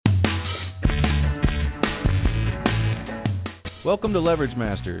Welcome to Leverage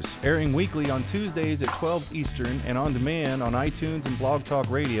Masters, airing weekly on Tuesdays at 12 Eastern and on demand on iTunes and Blog Talk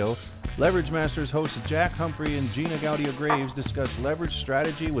Radio. Leverage Masters hosts Jack Humphrey and Gina Gaudio-Graves discuss leverage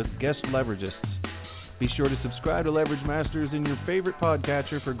strategy with guest leveragists. Be sure to subscribe to Leverage Masters in your favorite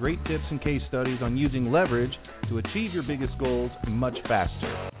podcatcher for great tips and case studies on using leverage to achieve your biggest goals much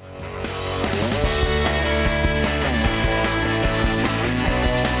faster.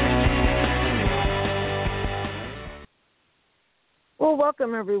 Well,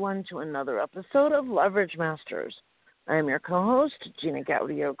 welcome everyone to another episode of Leverage Masters. I am your co-host, Gina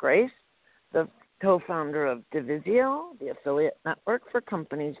Gaudio-Graves, the co-founder of Divisio, the affiliate network for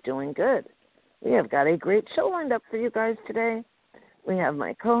companies doing good. We have got a great show lined up for you guys today. We have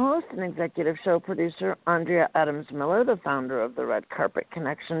my co-host and executive show producer, Andrea Adams-Miller, the founder of the Red Carpet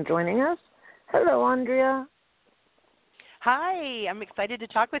Connection, joining us. Hello, Andrea. Hi, I'm excited to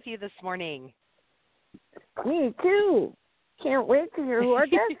talk with you this morning. Me too. Can't wait to hear who our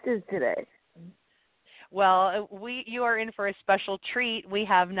guest is today. Well, you are in for a special treat. We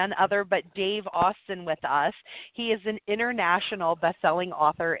have none other but Dave Austin with us. He is an international best-selling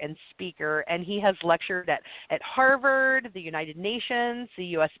author and speaker, and he has lectured at Harvard, the United Nations, the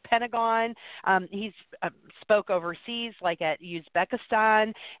U.S. Pentagon. He's spoke overseas, like at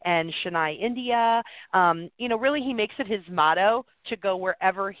Uzbekistan and Chennai, India. Really he makes it his motto to go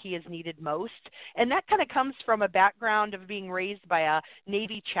wherever he is needed most. And that kind of comes from a background of being raised by a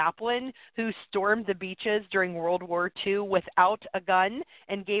Navy chaplain who stormed the beaches during World War II without a gun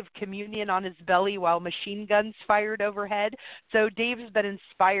and gave communion on his belly while machine guns fired overhead. So Dave's been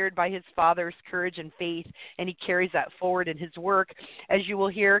inspired by his father's courage and faith, and he carries that forward in his work, as you will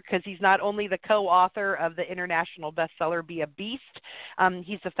hear, because he's not only the co-author of the international bestseller Be a Beast,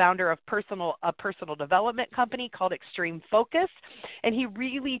 he's the founder of a personal development company called Extreme Focus. And he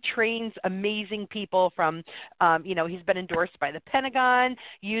really trains amazing people from, he's been endorsed by the Pentagon,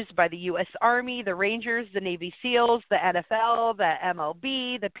 used by the U.S. Army, the Rangers, the Navy SEALs, the NFL, the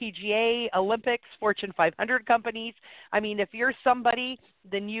MLB, the PGA, Olympics, Fortune 500 companies. I mean, if you're somebody,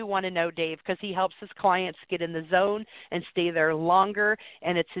 then you want to know Dave, because he helps his clients get in the zone and stay there longer.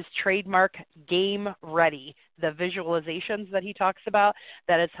 And it's his trademark Game Ready, the visualizations that he talks about,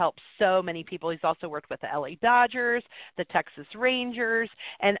 that has helped so many people. He's also worked with the LA Dodgers, the Texas Rangers.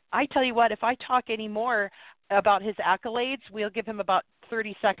 And I tell you what, if I talk any more about his accolades, we'll give him about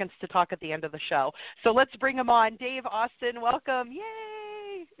 30 seconds to talk at the end of the show. So let's bring him on. Dave Austin, welcome.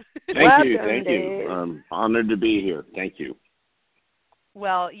 Yay! Thank you. I'm honored to be here. Thank you.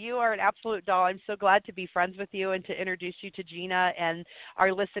 Well, you are an absolute doll. I'm so glad to be friends with you and to introduce you to Gina and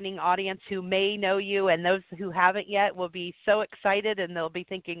our listening audience who may know you, and those who haven't yet will be so excited, and they'll be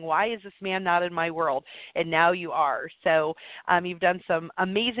thinking, why is this man not in my world? And now you are. So you've done some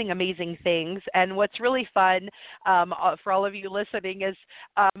amazing, amazing things. And what's really fun for all of you listening is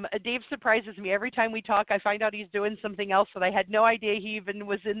Dave surprises me. Every time we talk, I find out he's doing something else that I had no idea he even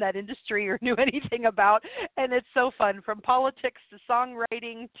was in that industry or knew anything about. And it's so fun, from politics to songwriting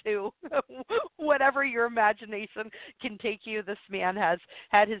to whatever your imagination can take you. This man has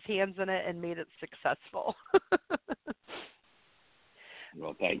had his hands in it and made it successful.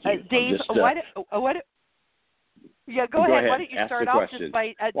 Well, thank you. Dave, go ahead. Why don't you start off just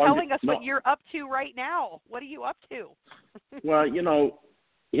by telling us what you're up to right now? What are you up to? Well,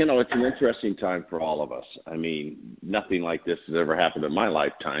 it's an interesting time for all of us. I mean, nothing like this has ever happened in my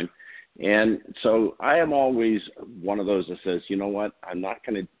lifetime. And so I am always one of those that says, you know what,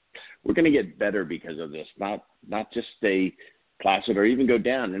 we're going to get better because of this, not just stay placid or even go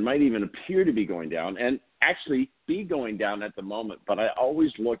down. It might even appear to be going down and actually be going down at the moment. But I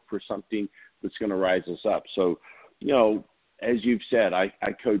always look for something that's going to rise us up. So, as you've said, I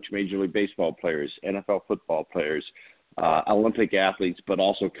coach Major League Baseball players, NFL football players, Olympic athletes, but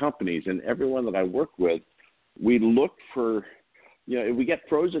also companies. And everyone that I work with, we look for, we get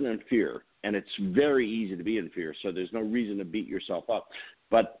frozen in fear, and it's very easy to be in fear, so there's no reason to beat yourself up.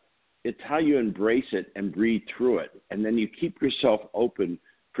 But it's how you embrace it and breathe through it, and then you keep yourself open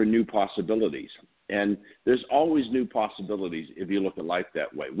for new possibilities. And there's always new possibilities if you look at life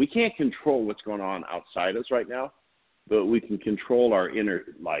that way. We can't control what's going on outside us right now, but we can control our inner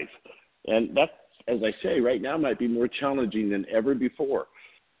life. And that, as I say, right now might be more challenging than ever before.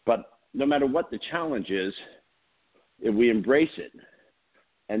 But no matter what the challenge is, if we embrace it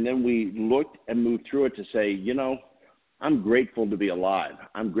and then we look and move through it to say, I'm grateful to be alive.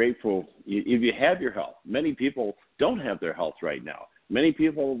 I'm grateful if you have your health. Many people don't have their health right now. Many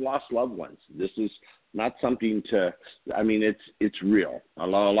people have lost loved ones. This is not something it's real. A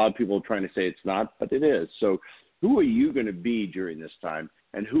lot of people are trying to say it's not, but it is. So who are you going to be during this time,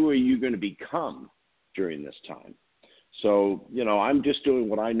 and who are you going to become during this time? So, I'm just doing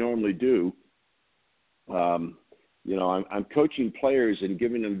what I normally do. I'm coaching players and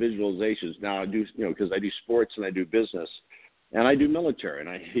giving them visualizations. Now I do, because I do sports and I do business and I do military,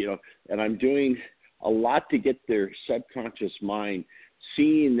 and I'm doing a lot to get their subconscious mind,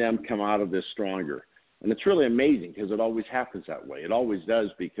 seeing them come out of this stronger. And it's really amazing because it always happens that way. It always does,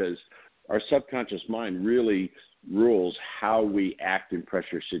 because our subconscious mind really rules how we act in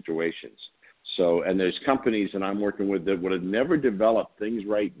pressure situations. So, and there's companies that I'm working with that would have never developed things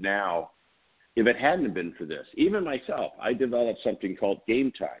right now if it hadn't been for this. Even myself, I developed something called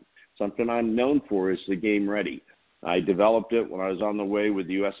Game Time. Something I'm known for is the Game Ready. I developed it when I was on the way with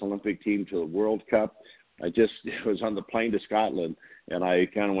the U.S. Olympic team to the World Cup. I was on the plane to Scotland, and I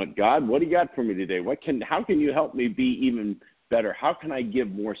kind of went, God, what do you got for me today? How can you help me be even better? How can I give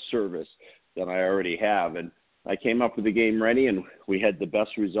more service than I already have? And I came up with the Game Ready, and we had the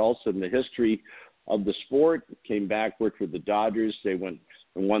best results in the history of the sport. Came back, worked with the Dodgers. They went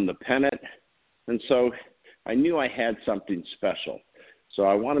and won the pennant. And so I knew I had something special. So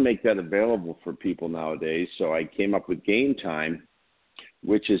I want to make that available for people nowadays. So I came up with Game Time,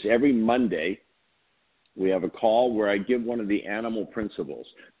 which is every Monday. We have a call where I give one of the animal principles.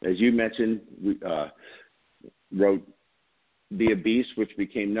 As you mentioned, we wrote Be a Beast, which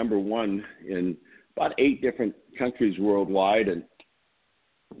became number one in about 8 different countries worldwide and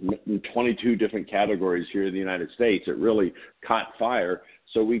in 22 different categories here in the United States. It really caught fire.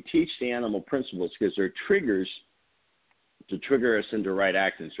 So we teach the animal principles because they're triggers to trigger us into right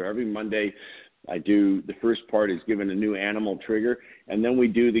action. So every Monday I do, the first part is given a new animal trigger, and then we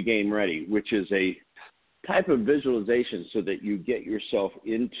do the Game Ready, which is a type of visualization so that you get yourself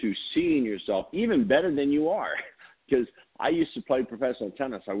into seeing yourself even better than you are. Because I used to play professional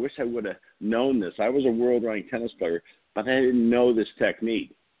tennis. I wish I would have known this. I was a world-ranked tennis player, but I didn't know this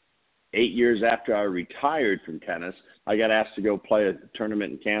technique. 8 years after I retired from tennis, I got asked to go play a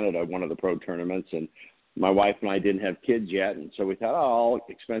tournament in Canada, one of the pro tournaments, and my wife and I didn't have kids yet, and so we thought,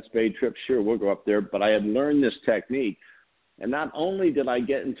 expense-paid trip, sure, we'll go up there. But I had learned this technique, and not only did I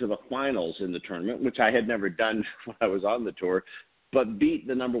get into the finals in the tournament, which I had never done when I was on the tour, but beat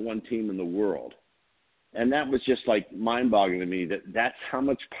the number one team in the world. And that was just like mind-boggling to me that's how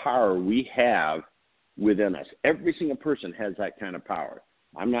much power we have within us. Every single person has that kind of power.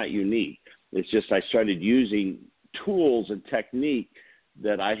 I'm not unique. It's just I started using tools and technique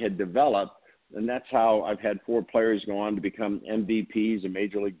that I had developed, and that's how I've had 4 players go on to become MVPs in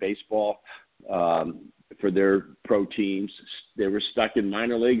Major League Baseball for their pro teams. They were stuck in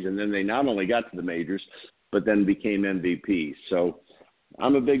minor leagues, and then they not only got to the majors, but then became MVPs. So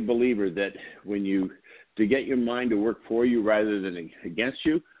I'm a big believer that to get your mind to work for you rather than against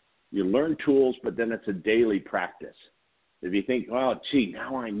you, you learn tools, but then it's a daily practice. If you think,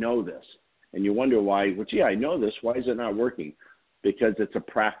 now I know this, and you wonder why, I know this, why is it not working? Because it's a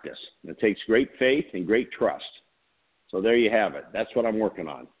practice. It takes great faith and great trust. So there you have it. That's what I'm working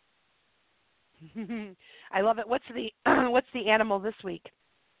on. I love it. What's the animal this week?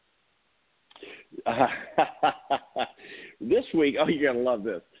 This week, you're going to love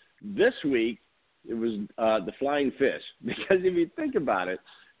this. This week, it was the flying fish. Because if you think about it,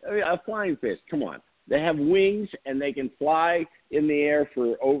 a flying fish, come on. They have wings, and they can fly in the air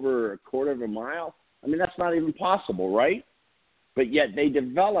for over a quarter of a mile. I mean, that's not even possible, right? But yet they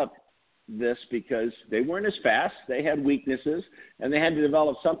developed this because they weren't as fast. They had weaknesses, and they had to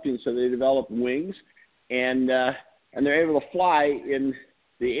develop something, so they developed wings, and they're able to fly in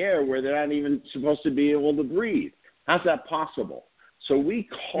the air where they're not even supposed to be able to breathe. How's that possible? So we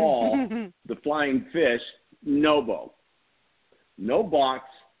call the flying fish NOBO. No box,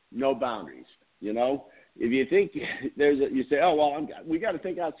 no boundaries. If you think you say, we got to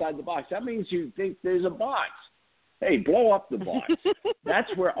think outside the box. That means you think there's a box. Hey, blow up the box. That's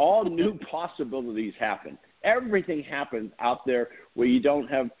where all new possibilities happen. Everything happens out there where you don't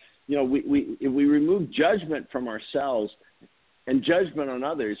have, if we remove judgment from ourselves and judgment on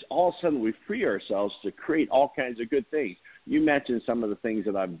others, all of a sudden we free ourselves to create all kinds of good things. You mentioned some of the things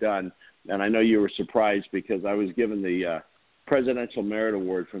that I've done, and I know you were surprised because I was given the Presidential Merit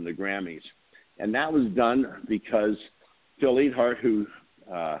Award from the Grammys. And that was done because Phil Eathart, who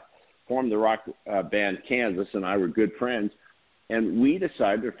formed the rock band Kansas, and I were good friends. And we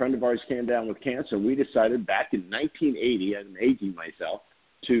decided, a friend of ours came down with cancer, and we decided back in 1980, I'm aging myself,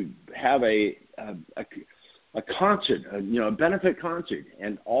 to have a concert, a benefit concert.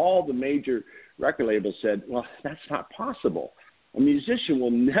 And all the major record labels said, well, that's not possible. A musician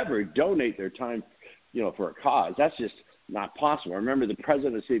will never donate their time, for a cause. That's just not possible. I remember the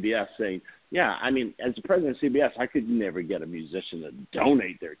president of CBS saying, as the president of CBS, I could never get a musician to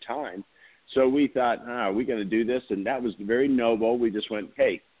donate their time. So we thought, are we going to do this? And that was very noble. We just went,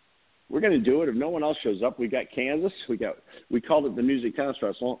 hey, we're going to do it. If no one else shows up, we got Kansas. We called it the Music Tennis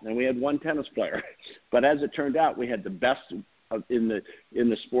Festival, and we had one tennis player. But as it turned out, we had the best in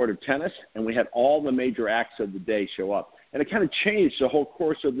the sport of tennis, and we had all the major acts of the day show up. And it kind of changed the whole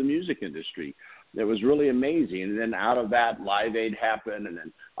course of the music industry. It was really amazing. And then out of that, Live Aid happened and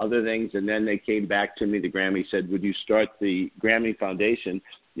then other things. And then they came back to me. The Grammy said, would you start the Grammy Foundation,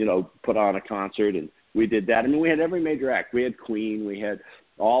 put on a concert? And we did that. I mean, we had every major act. We had Queen. We had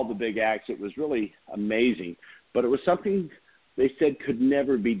all the big acts. It was really amazing. But it was something they said could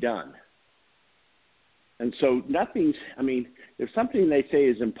never be done. And so if something they say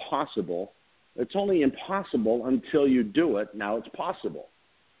is impossible, it's only impossible until you do it. Now it's possible.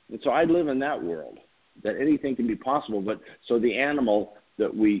 And so I live in that world, that anything can be possible. But so the animal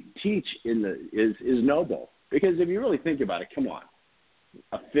that we teach is noble. Because if you really think about it, come on.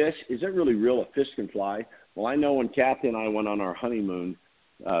 A fish, is it really real a fish can fly? Well, I know when Kathy and I went on our honeymoon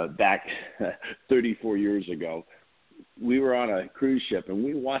back 34 years ago, we were on a cruise ship and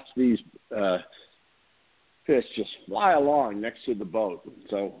we watched these fish just fly along next to the boat.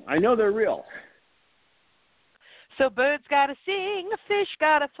 So I know they're real. So birds gotta sing, a fish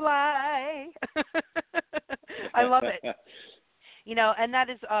gotta fly. I love it. And that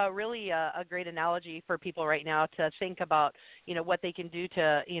is really a great analogy for people right now to think about, what they can do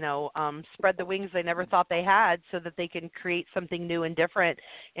to, spread the wings they never thought they had so that they can create something new and different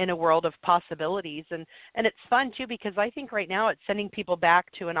in a world of possibilities. And it's fun, too, because I think right now it's sending people back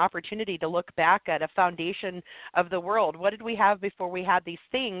to an opportunity to look back at a foundation of the world. What did we have before we had these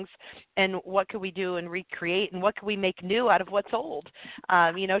things, and what could we do and recreate, and what could we make new out of what's old,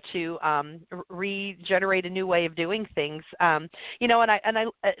 to regenerate a new way of doing things.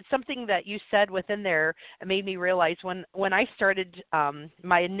 Something that you said within there made me realize when I started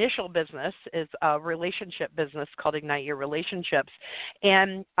my initial business is a relationship business called Ignite Your Relationships,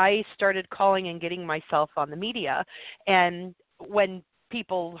 and I started calling and getting myself on the media, and when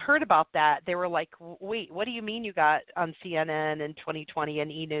people heard about that, they were like, wait, what do you mean you got on CNN in 2020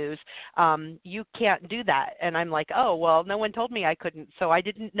 and E! News? You can't do that. And I'm like, oh, well, no one told me I couldn't, so I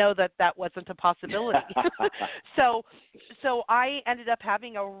didn't know that wasn't a possibility. So I ended up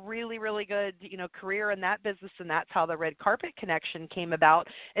having a really, really good, career in that business, and that's how the Red Carpet Connection came about,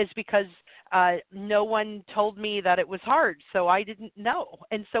 is because no one told me that it was hard, so I didn't know.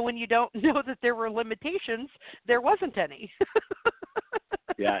 And so when you don't know that there were limitations, there wasn't any.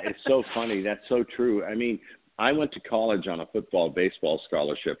 Yeah, it's so funny. That's so true. I mean, I went to college on a baseball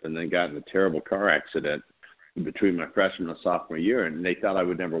scholarship and then got in a terrible car accident between my freshman and sophomore year, and they thought I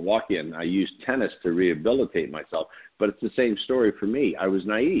would never walk again. I used tennis to rehabilitate myself, but it's the same story for me. I was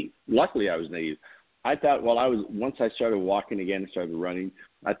naive. Luckily, I was naive. I thought, once I started walking again and started running,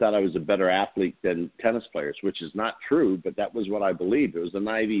 I thought I was a better athlete than tennis players, which is not true, but that was what I believed. It was a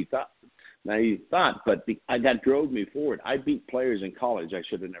naive thought. But that drove me forward. I beat players in college I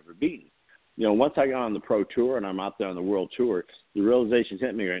should have never beaten. Once I got on the pro tour and I'm out there on the world tour, the realization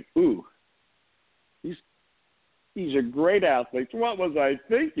hit me, going, ooh, these are great athletes. What was I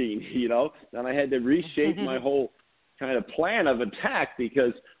thinking? And I had to reshape my whole kind of plan of attack,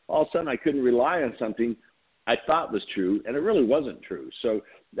 because all of a sudden I couldn't rely on something I thought was true, and it really wasn't true. So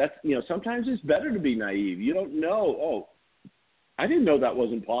that's, sometimes it's better to be naive. You don't know, oh, I didn't know that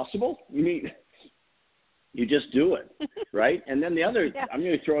wasn't possible. You just do it, right? And then the other, yeah. I'm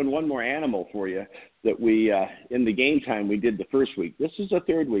going to throw in one more animal for you that we, in the Game Time, we did the first week. This is the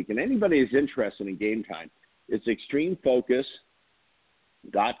third week, and anybody who's interested in Game Time, it's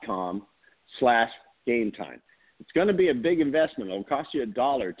extremefocus.com/Game Time. It's going to be a big investment. It'll cost you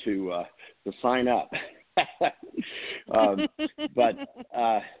 $1 to sign up.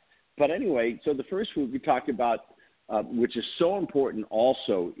 But anyway, so the first week we talked about, which is so important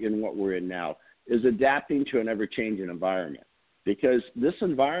also in what we're in now, is adapting to an ever-changing environment. Because this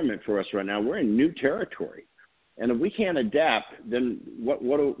environment for us right now, we're in new territory. And if we can't adapt, then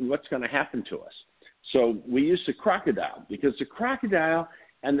what's going to happen to us? So we used the crocodile, because the crocodile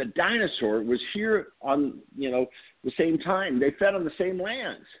and the dinosaur was here on, the same time. They fed on the same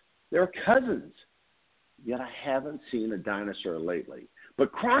lands. They're cousins. Yet I haven't seen a dinosaur lately.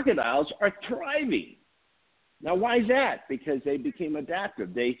 But crocodiles are thriving. Now, why is that? Because they became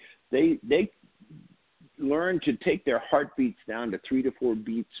adaptive. They learned to take their heartbeats down to 3 to 4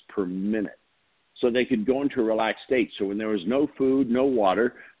 beats per minute, so they could go into a relaxed state. So when there was no food, no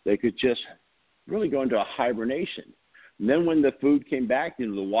water, they could just really go into a hibernation. And then when the food came back, the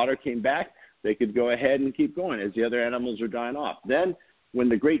water came back, they could go ahead and keep going as the other animals are dying off. Then when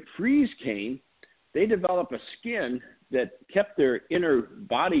the great freeze came, they developed a skin that kept their inner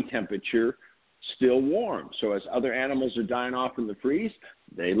body temperature still warm. So as other animals are dying off in the freeze,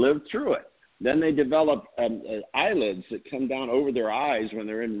 they lived through it. Then they develop eyelids that come down over their eyes when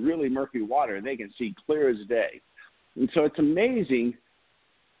they're in really murky water, and they can see clear as day. And so it's amazing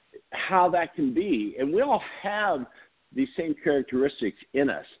how that can be. And we all have these same characteristics in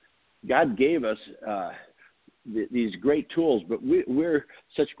us. God gave us these great tools, but we're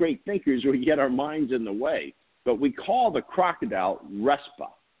such great thinkers, we get our minds in the way. But we call the crocodile Respa.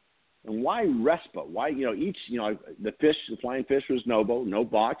 And why Respa? Why, the flying fish was Nobo, no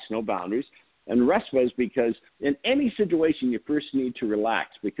box, no boundaries. And Respa is because in any situation, you first need to relax,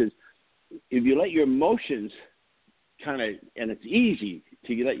 because if you let your emotions and it's easy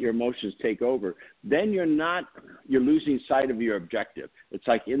to let your emotions take over, then you're losing sight of your objective. It's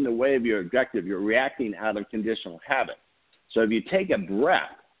like in the way of your objective, you're reacting out of conditional habit. So if you take a breath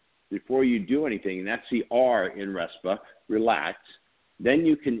before you do anything, and that's the R in Respa, relax, then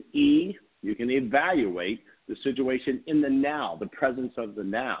you can evaluate the situation in the now, the presence of the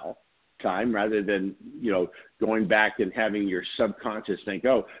now time, rather than, going back and having your subconscious think,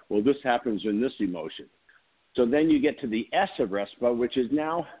 oh, well, this happens in this emotion. So then you get to the S of Respa, which is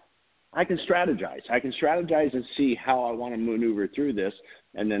now I can strategize. I can strategize and see how I want to maneuver through this.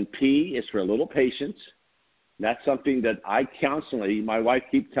 And then P is for a little patience. That's something that I constantly, my wife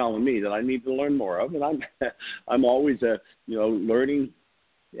keeps telling me that I need to learn more of, and I'm always learning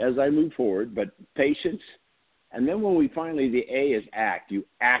as I move forward. But patience, and then when we finally, the A is act. You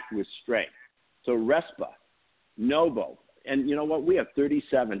act with strength. So Respa, Nobo, and you know what? We have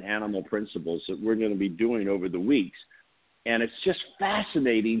 37 animal principles that we're going to be doing over the weeks, and it's just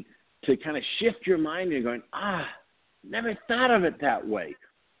fascinating to kind of shift your mind and going, never thought of it that way.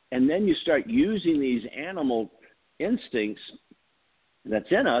 And then you start using these animal instincts that's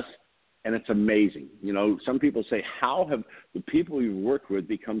in us, and it's amazing. Some people say, how have the people you've worked with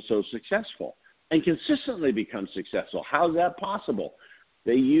become so successful and consistently become successful? How's that possible?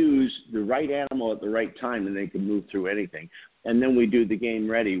 They use the right animal at the right time, and they can move through anything. And then we do the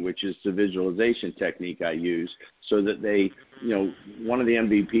game ready, which is the visualization technique I use, so that they, one of the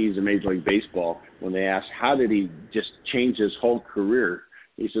MVPs of Major League Baseball, when they asked, how did he just change his whole career?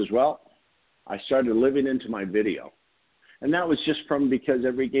 He says, well, I started living into my video. And that was just because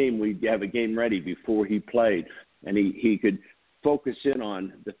every game we'd have a game ready before he played, and he could focus in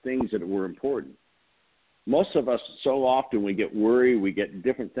on the things that were important. Most of us, so often we get worried, we get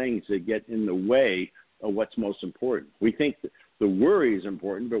different things that get in the way of what's most important. We think that the worry is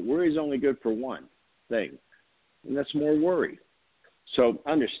important, but worry is only good for one thing, and that's more worry. So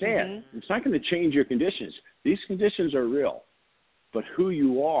understand, It's not going to change your conditions. These conditions are real, but who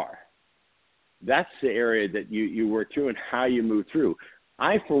you are, that's the area that you work through and how you move through.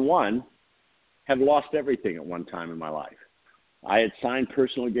 I, for one, have lost everything at one time in my life. I had signed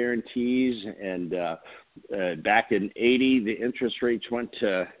personal guarantees, and back in 80, the interest rates went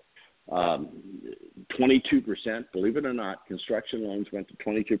to 22%. Believe it or not, construction loans went to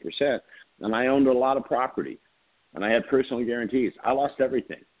 22%, and I owned a lot of property, and I had personal guarantees. I lost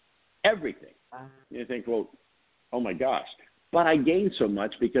everything. You think, well, oh my gosh. But I gained so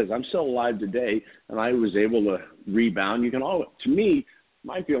much because I'm still alive today, and I was able to rebound. To me,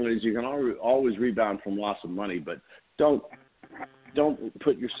 my feeling is you can always rebound from loss of money, but don't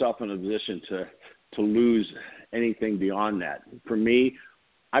put yourself in a position to lose anything beyond that. For me,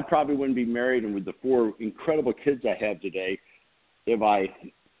 I probably wouldn't be married and with the 4 incredible kids I have today if I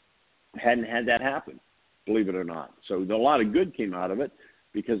hadn't had that happen, believe it or not. So a lot of good came out of it,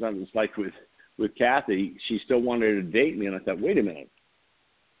 because I was like with Kathy, she still wanted to date me, and I thought, wait a minute,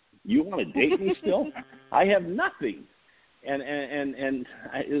 you want to date me still? I have nothing. And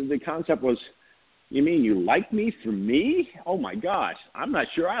the concept was, you mean you like me for me? Oh my gosh, I'm not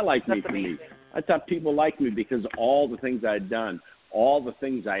sure I like me for me. I thought people liked me because of all the things I'd done, all the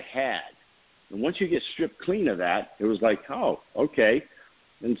things I had. And once you get stripped clean of that, it was like, oh, okay.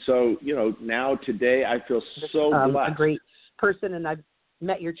 And so, now today I feel so blessed. A great person, and I've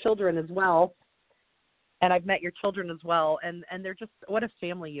met your children as well. And they're just, what a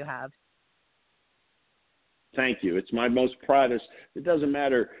family you have. Thank you. It's my most proudest. It doesn't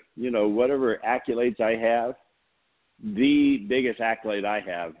matter, whatever accolades I have, the biggest accolade I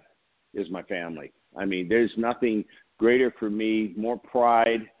have is my family. I mean, there's nothing greater for me, more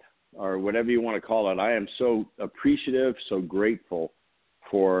pride, or whatever you want to call it. I am so appreciative, so grateful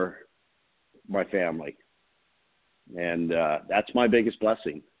for my family. And that's my biggest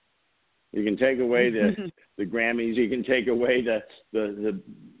blessing. You can take away the Grammys, you can take away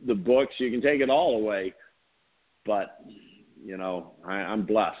the books, you can take it all away. But, I'm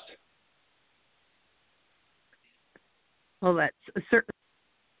blessed. Well,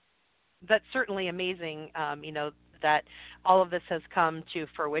 that's certainly amazing. That all of this has come to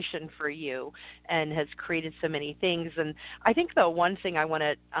fruition for you and has created so many things. And I think the one thing I want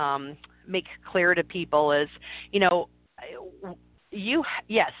to make clear to people is,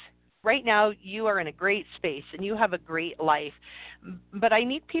 yes, right now you are in a great space and you have a great life, but I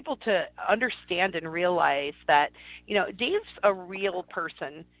need people to understand and realize that, Dave's a real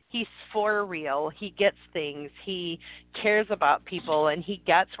person. He's for real. He gets things. He cares about people, and he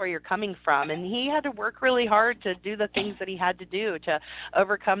gets where you're coming from. And he had to work really hard to do the things that he had to do to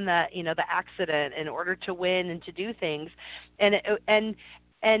overcome that, the accident in order to win and to do things.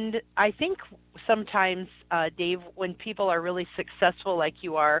 And I think sometimes, Dave, when people are really successful like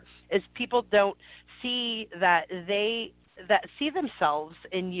you are, is people don't see that see themselves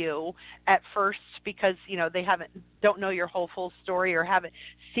in you at first because they don't know your whole full story or haven't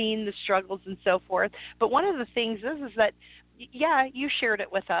seen the struggles and so forth. But one of the things is that you shared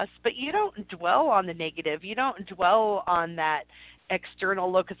it with us, but you don't dwell on the negative. You don't dwell on that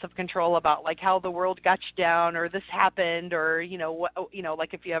external locus of control about like how the world got you down or this happened or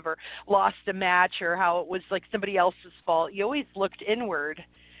like if you ever lost a match or how it was like somebody else's fault. You always looked inward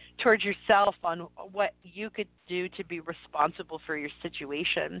towards yourself on what you could do to be responsible for your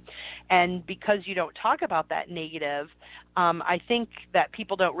situation. And because you don't talk about that negative, I think that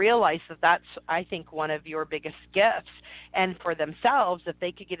people don't realize that that's, I think, one of your biggest gifts. And for themselves, if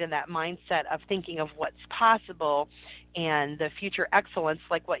they could get in that mindset of thinking of what's possible and the future excellence,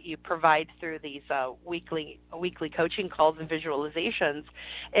 like what you provide through these weekly coaching calls and visualizations,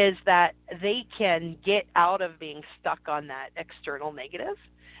 is that they can get out of being stuck on that external negative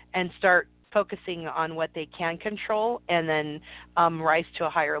and start focusing on what they can control and then rise to a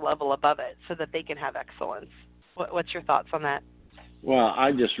higher level above it so that they can have excellence. What's your thoughts on that? Well,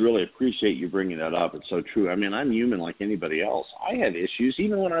 I just really appreciate you bringing that up. It's so true. I mean, I'm human like anybody else. I had issues,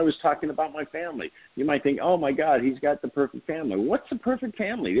 even when I was talking about my family. You might think, oh, my God, he's got the perfect family. What's the perfect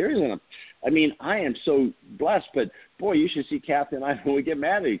family? There isn't I am so blessed, but, boy, you should see Kathy and I when we get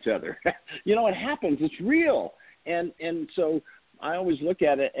mad at each other. It happens. It's real. And so I always look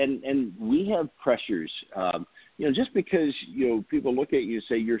at it, and we have pressures. Just because, people look at you and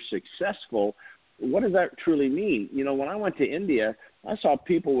say you're successful, what does that truly mean? When I went to India, I saw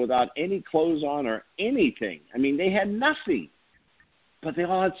people without any clothes on or anything. I mean, they had nothing, but they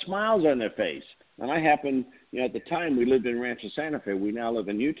all had smiles on their face. And I happened, at the time we lived in Rancho Santa Fe. We now live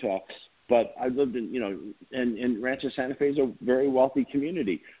in Utah. But I lived in, and Rancho Santa Fe is a very wealthy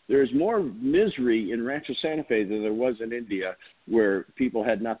community. There's more misery in Rancho Santa Fe than there was in India where people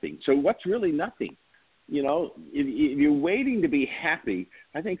had nothing. So what's really nothing? If you're waiting to be happy,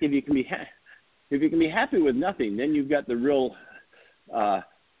 I think if you can be happy with nothing, then you've got the real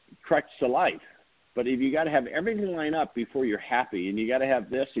crux to life. But if you got to have everything line up before you're happy, and you got to have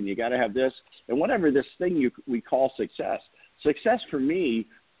this, and you got to have this, and whatever this thing we call success. Success for me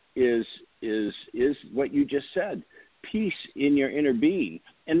is what you just said, peace in your inner being.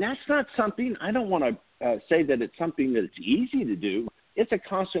 And that's not something, I don't want to say that it's something that it's easy to do. It's a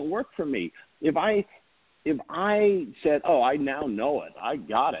constant work for me. If I said, oh, I now know it, I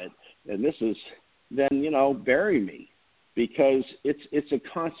got it, and this is, then, bury me, because it's a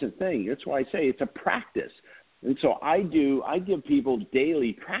constant thing. That's why I say it's a practice. And so I give people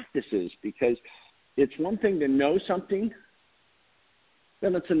daily practices, because it's one thing to know something,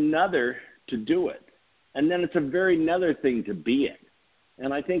 then it's another to do it. And then it's a very another thing to be it.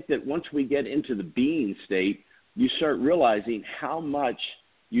 And I think that once we get into the being state, you start realizing how much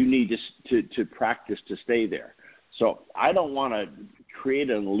you need to practice to stay there. So I don't want to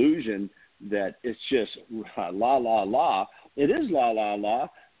create an illusion that it's just la, la, la. It is la, la, la,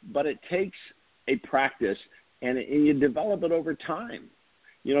 but it takes a practice, and you develop it over time.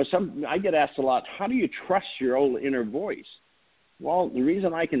 I get asked a lot, how do you trust your old inner voice? Well, the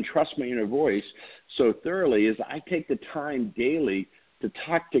reason I can trust my inner voice so thoroughly is I take the time daily to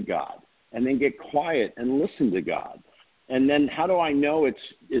talk to God and then get quiet and listen to God. And then how do I know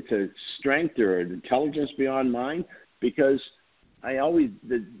it's a strength or an intelligence beyond mine? Because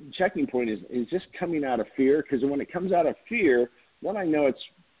the checking point is this coming out of fear? Because when it comes out of fear, then I know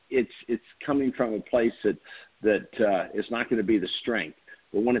it's coming from a place that is not going to be the strength.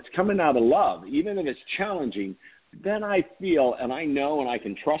 But when it's coming out of love, even if it's challenging, then I feel and I know and I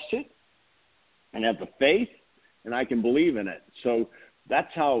can trust it and have the faith and I can believe in it. So that's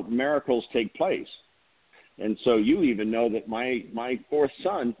how miracles take place. And so you even know that my fourth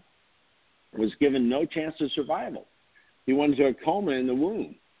son was given no chance of survival. He went into a coma in the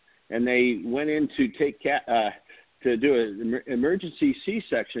womb, and they went in to do an emergency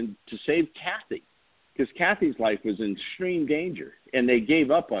C-section to save Kathy. because Kathy's life was in extreme danger, and they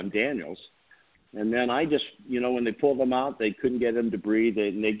gave up on Daniel's. And then I just, when they pulled him out, they couldn't get him to breathe,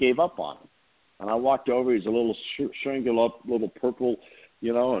 and they gave up on him. And I walked over. He's a little shrinking up, little purple,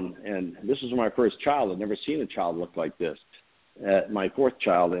 and this was my first child. I'd never seen a child look like this, my fourth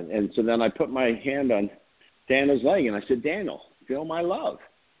child. And so then I put my hand on Daniel's leg, and I said, Daniel, feel my love.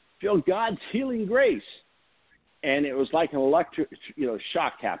 Feel God's healing grace. And it was like an electric,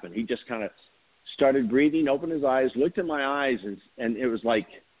 shock happened. He just kind of started breathing, opened his eyes, looked in my eyes, and it was like,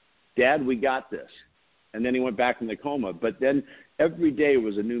 Dad, we got this. And then he went back in the coma. But then every day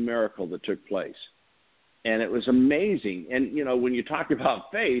was a new miracle that took place. And it was amazing. And, when you talk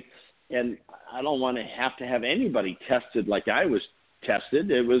about faith, and I don't want to have anybody tested like I was tested.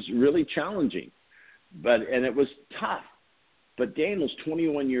 It was really challenging. And it was tough. But Daniel's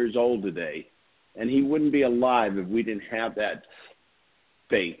 21 years old today, and he wouldn't be alive if we didn't have that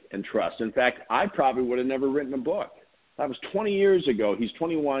faith and trust. In fact, I probably would have never written a book. That was 20 years ago. He's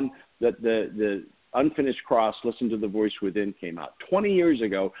 21. The Unfinished Cross, Listen to the Voice Within came out. 20 years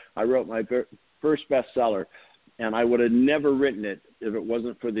ago, I wrote my first bestseller, and I would have never written it if it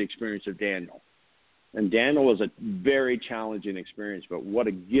wasn't for the experience of Daniel. And Daniel was a very challenging experience, but what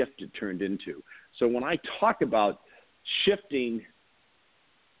a gift it turned into. So when I talk about shifting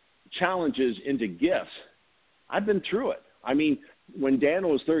challenges into gifts, I've been through it. I mean, when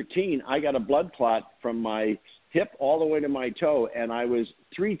Daniel was 13, I got a blood clot from my hip all the way to my toe, and I was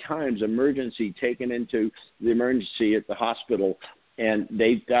 3 times emergency taken into the emergency at the hospital, and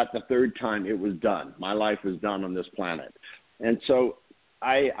they got the 3rd time it was done. My life was done on this planet. And so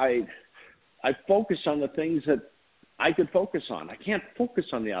I focus on the things that I could focus on. I can't focus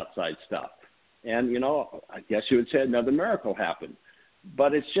on the outside stuff. And, I guess you would say another miracle happened.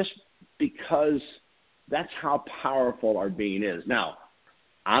 But it's just because that's how powerful our being is. Now,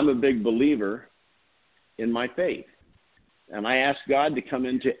 I'm a big believer in my faith. And I ask God to come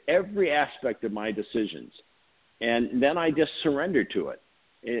into every aspect of my decisions. And then I just surrender to it.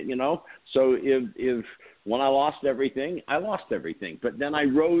 So if when I lost everything, I lost everything. But then I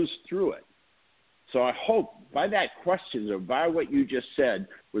rose through it. So I hope by that question or by what you just said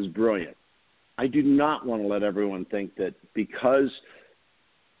was brilliant. I do not want to let everyone think that because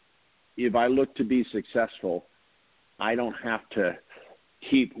if I look to be successful, I don't have to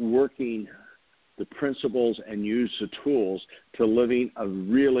keep working the principles and use the tools to living a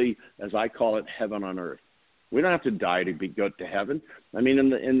really, as I call it, heaven on earth. We don't have to die to go to heaven. I mean, in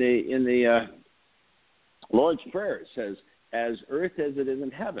the Lord's Prayer, it says, "As earth as it is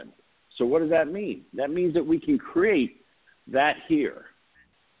in heaven." So what does that mean? That means that we can create that here.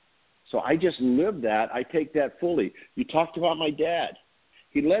 So I just live that. I take that fully. You talked about my dad.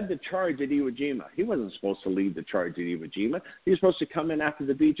 He led the charge at Iwo Jima. He wasn't supposed to lead the charge at Iwo Jima. He was supposed to come in after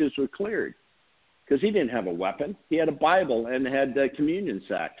the beaches were cleared because he didn't have a weapon. He had a Bible and had the communion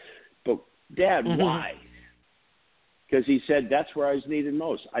sack. But, Dad, why? Because he said that's where I was needed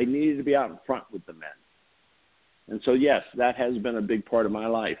most. I needed to be out in front with the men. And so, yes, that has been a big part of my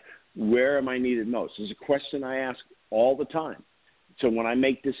life. Where am I needed most? It's a question I ask all the time. So when I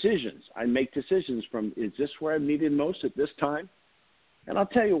make decisions from, is this where I'm needed most at this time? And I'll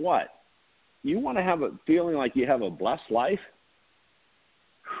tell you what, you want to have a feeling like you have a blessed life?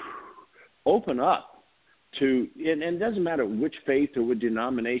 Open up to, and it doesn't matter which faith or what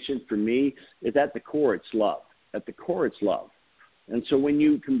denomination, for me, it's at the core, it's love. At the core, it's love. And so when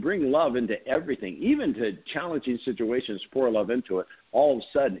you can bring love into everything, even to challenging situations, pour love into it, all of a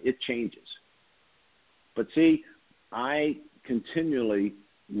sudden it changes. But see, I continually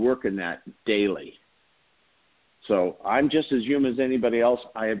work in that daily. So I'm just as human as anybody else.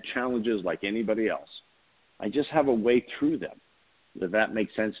 I have challenges like anybody else. I just have a way through them. Does that make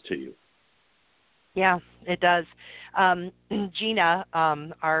sense to you? Yeah, it does. Gina,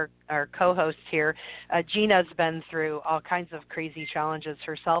 our co-host here, Gina's been through all kinds of crazy challenges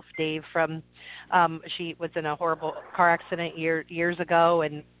herself, Dave, from she was in a horrible car accident years ago.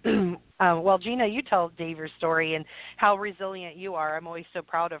 And, well, Gina, you tell Dave your story and how resilient you are. I'm always so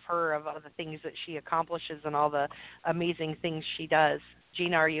proud of her, of all the things that she accomplishes and all the amazing things she does.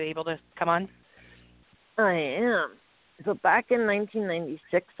 Gina, are you able to come on? I am. So back in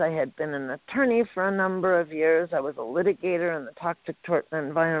 1996, I had been an attorney for a number of years. I was a litigator in the toxic tort and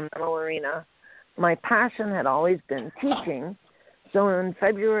environmental arena. My passion had always been teaching. So in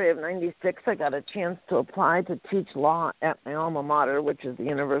February of 96, I got a chance to apply to teach law at my alma mater, which is the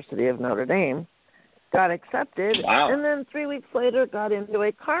University of Notre Dame. Got accepted, Wow. And then 3 weeks later got into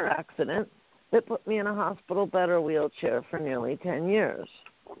a car accident that put me in a hospital bed or wheelchair for nearly 10 years.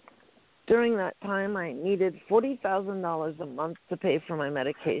 During that time, I needed $40,000 a month to pay for my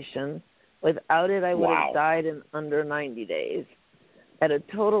medication, Without it, I would Wow. have died in under 90 days at a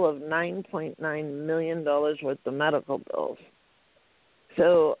total of $9.9 million worth of medical bills.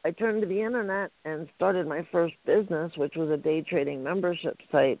 So I turned to the internet and started my first business, which was a day trading membership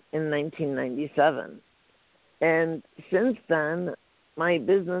site in 1997. And since then, my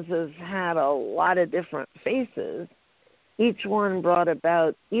business has had a lot of different faces, each one brought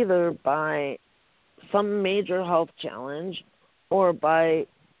about either by some major health challenge or by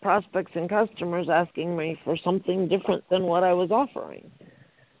prospects and customers asking me for something different than what I was offering.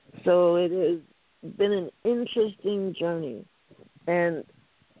 So it has been an interesting journey. And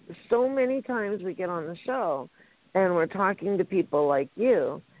so many times we get on the show and we're talking to people like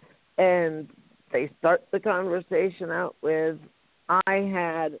you, and they start the conversation out with, I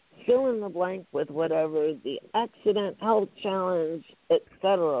had fill in the blank with whatever the accident, health challenge,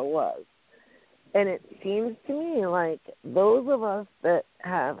 etc. was. And it seems to me like those of us that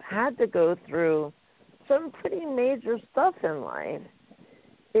have had to go through some pretty major stuff in life,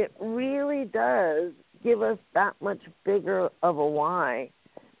 it really does give us that much bigger of a why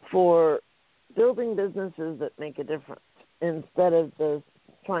for building businesses that make a difference instead of just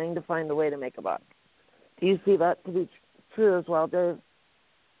trying to find a way to make a buck. Do you see that to be true as well, Dave?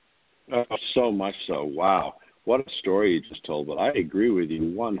 Oh, so much so. Wow. What a story you just told. But I agree with you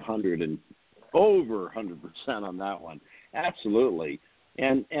 100% on that one. Absolutely.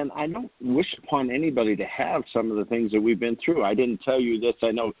 And I don't wish upon anybody to have some of the things that we've been through. I didn't tell you this.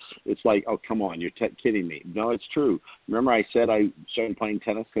 I know it's like, oh, come on, you're kidding me. No, it's true. Remember I said I started playing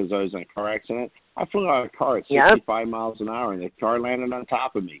tennis because I was in a car accident? I flew out of a car at 65 miles an hour, and the car landed on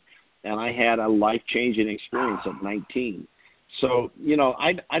top of me. And I had a life-changing experience at 19. So, you know,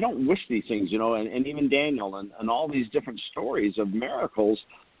 I don't wish these things, you know, and even Daniel and all these different stories of miracles,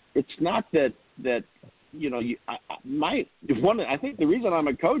 it's not that you know, I think the reason I'm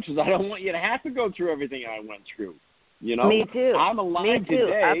a coach is I don't want you to have to go through everything I went through. You know, me too. I'm alive me too.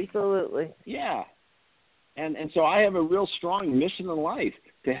 today. Absolutely. Yeah, and so I have a real strong mission in life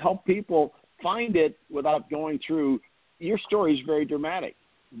to help people find it without going through. Your story is very dramatic,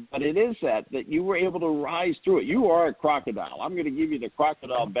 but it is that you were able to rise through it. You are a crocodile. I'm going to give you the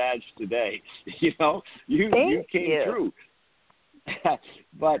crocodile badge today. You know, you came through.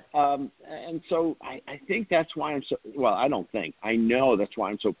 But and so I think that's why I'm so well. I don't think I know that's why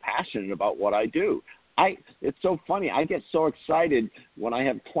I'm so passionate about what I do. It's so funny. I get so excited when I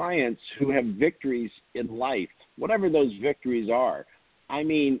have clients who have victories in life, whatever those victories are. I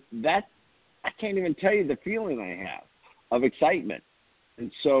mean, that I can't even tell you the feeling I have of excitement.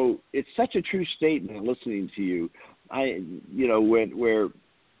 And so it's such a true statement listening to you. You know, where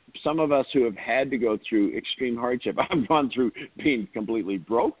some of us who have had to go through extreme hardship, I've gone through being completely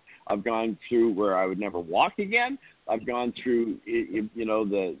broke. I've gone through where I would never walk again. I've gone through, you know,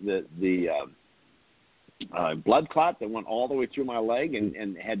 the blood clot that went all the way through my leg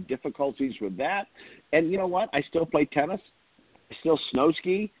and had difficulties with that. And you know what? I still play tennis. I still snow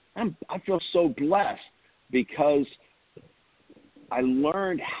ski. I feel so blessed because I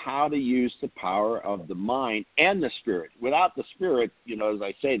learned how to use the power of the mind and the spirit. Without the spirit, you know, as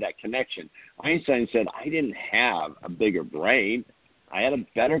I say, that connection. Einstein said, I didn't have a bigger brain. I had a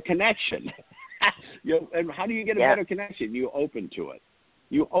better connection. You know, and how do you get a better connection? You open to it.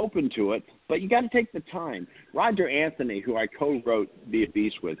 You open to it, but you got to take the time. Roger Anthony, who I co-wrote Be a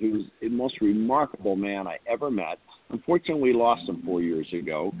Beast with, who's the most remarkable man I ever met. Unfortunately, we lost him 4 years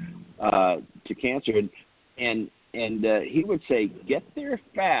ago to cancer. And he would say, get there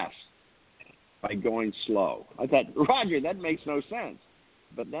fast by going slow. I thought, Roger, that makes no sense.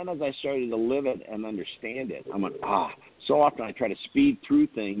 But then as I started to live it and understand it, I went, so often I try to speed through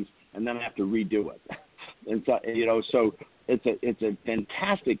things and then I have to redo it. And so, you know, so it's a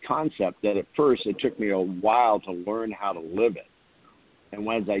fantastic concept that at first it took me a while to learn how to live it. And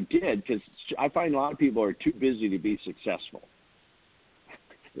as I did, because I find a lot of people are too busy to be successful.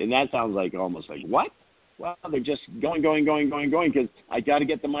 And that sounds like almost like, what? Well, they're just going because I got to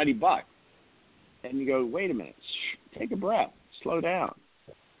get the mighty buck. And you go, wait a minute, take a breath, slow down.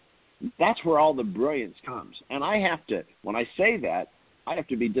 That's where all the brilliance comes. And I have to, when I say that, I have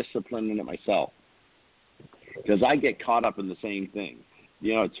to be disciplined in it myself because I get caught up in the same thing.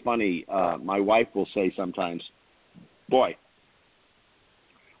 You know, it's funny. My wife will say sometimes, boy,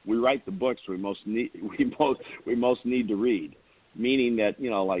 we write the books we most need to read. Meaning that, you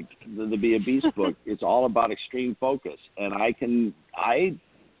know, like the Be a Beast book, it's all about extreme focus. And I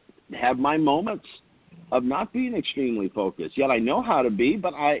have my moments of not being extremely focused. Yet I know how to be,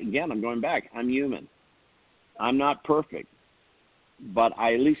 but I'm going back. I'm human. I'm not perfect. But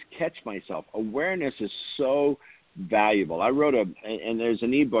I at least catch myself. Awareness is so valuable. I wrote and there's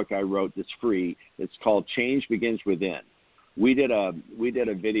an ebook I wrote that's free. It's called Change Begins Within. We did a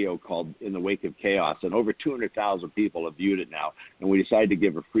video called In the Wake of Chaos, and over 200,000 people have viewed it now. And we decided to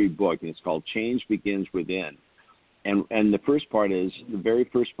give a free book, and it's called Change Begins Within. And the very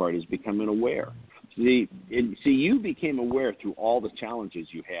first part is becoming aware. See, you became aware through all the challenges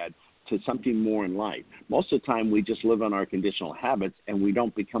you had to something more in life. Most of the time, we just live on our conditional habits, and we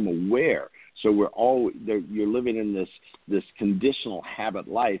don't become aware. So you're living in this conditional habit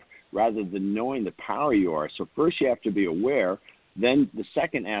life rather than knowing the power you are. So first, you have to be aware. Then the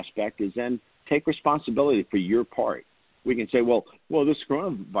second aspect is then take responsibility for your part. We can say, well, this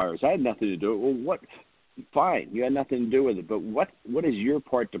coronavirus, I had nothing to do with it. Well, what? Fine, you had nothing to do with it, but what is your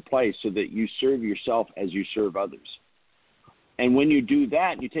part to play so that you serve yourself as you serve others? And when you do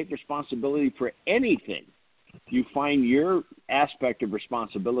that, you take responsibility for anything. You find your aspect of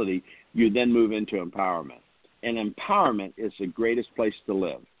responsibility, you then move into empowerment. And empowerment is the greatest place to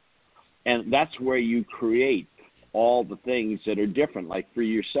live. And that's where you create all the things that are different. Like for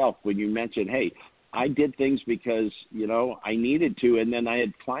yourself, when you mentioned, hey, I did things because, I needed to, and then I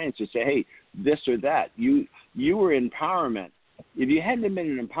had clients who say, hey, this or that. You were empowerment. If you hadn't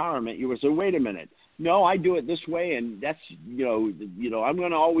been in empowerment, you would say, wait a minute. No, I do it this way, and that's, I'm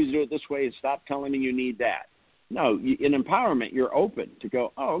going to always do it this way, and stop telling me you need that. No, in empowerment, you're open to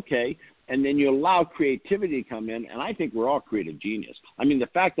go, oh, okay, and then you allow creativity to come in, and I think we're all creative genius. I mean, the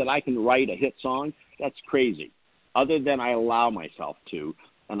fact that I can write a hit song, that's crazy, other than I allow myself to,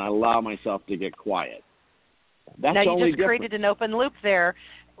 and I allow myself to get quiet. That's now, you only just created an open loop there.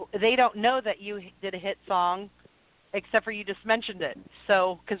 They don't know that you did a hit song, except for you just mentioned it.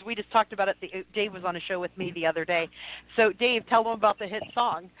 So, because we just talked about it, Dave was on a show with me the other day. So, Dave, tell them about the hit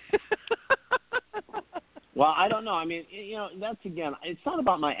song. Well, I don't know. I mean, that's, again, it's not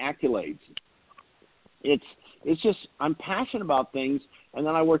about my accolades. It's just I'm passionate about things, and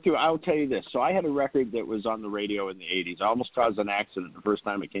then I work through. I'll tell you this. So I had a record that was on the radio in the 80s. I almost caused an accident the first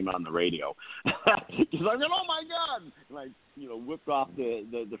time it came out on the radio. Because I went, oh, my God. And I, whipped off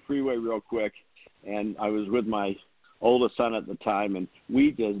the freeway real quick, and I was with my oldest son at the time, and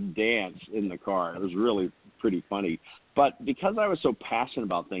we just danced in the car. It was really pretty funny. But because I was so passionate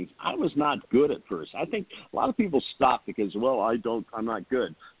about things, I was not good at first. I think a lot of people stop because, well, I'm not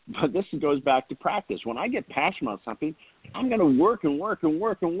good. But this goes back to practice. When I get passionate about something, I'm going to work and work and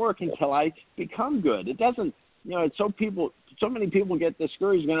work and work until I become good. It doesn't, so many people get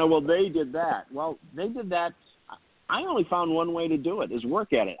discouraged and go, well, they did that. Well, they did that. I only found one way to do it, is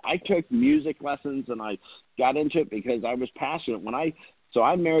work at it. I took music lessons, and I got into it because I was passionate. So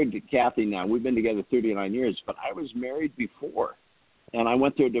I'm married to Kathy now. We've been together 39 years, but I was married before, and I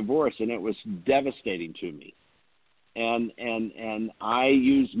went through a divorce, and it was devastating to me. And I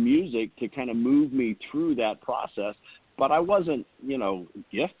used music to kind of move me through that process, but I wasn't,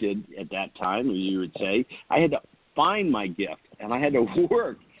 gifted at that time, you would say. I had to find my gift, and I had to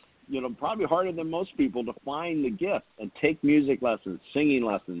work, probably harder than most people to find the gift and take music lessons, singing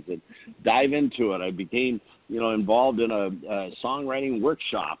lessons, and dive into it. I became, involved in a songwriting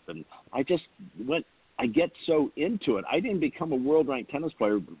workshop, and I get so into it. I didn't become a world-ranked tennis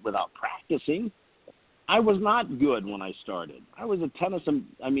player without practicing. I was not good when I started. I was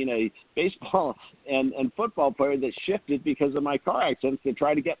a baseball and football player that shifted because of my car accidents to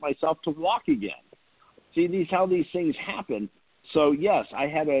try to get myself to walk again. See, how these things happen. So, yes, I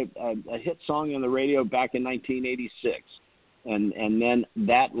had a hit song on the radio back in 1986, and then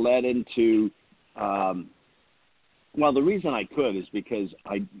that led into the reason I could is because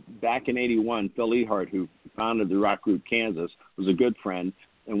back in 81, Phil Ehart, who founded the rock group Kansas, was a good friend,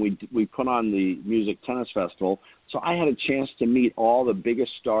 and we put on the Music Tennis Festival. So I had a chance to meet all the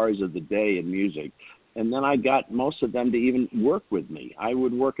biggest stars of the day in music. And then I got most of them to even work with me. I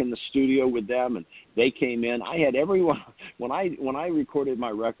would work in the studio with them, and they came in. I had everyone when I recorded my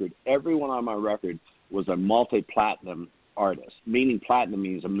record. Everyone on my record was a multi-platinum artist, meaning platinum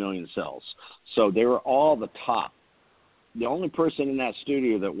means 1 million sales. So they were all the top. The only person in that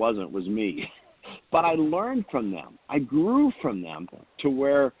studio that wasn't was me. But I learned from them. I grew from them to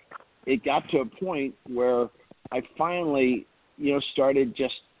where it got to a point where I finally, started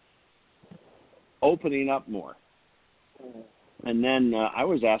just opening up more. And then I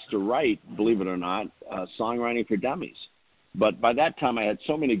was asked to write, believe it or not, songwriting for dummies. But by that time, I had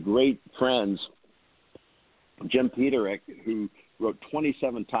so many great friends. Jim Peterick, who wrote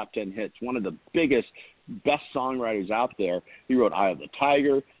 27 top 10 hits, one of the biggest, best songwriters out there. He wrote Eye of the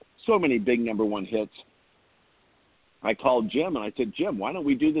Tiger, so many big number one hits. I called Jim, and I said, Jim, why don't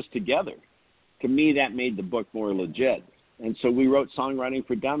we do this together? To me, that made the book more legit. And so we wrote Songwriting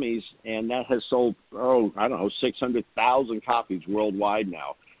for Dummies, and that has sold, 600,000 copies worldwide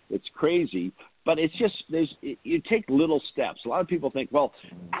now. It's crazy, but it's just, you take little steps. A lot of people think, well,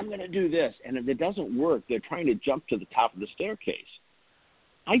 I'm going to do this, and if it doesn't work, they're trying to jump to the top of the staircase.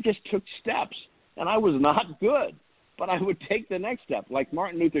 I just took steps, and I was not good, but I would take the next step. Like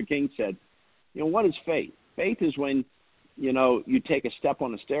Martin Luther King said, what is faith? Faith is when, you take a step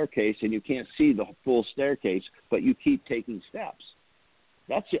on a staircase and you can't see the full staircase, but you keep taking steps.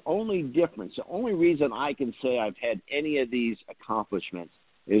 That's the only difference. The only reason I can say I've had any of these accomplishments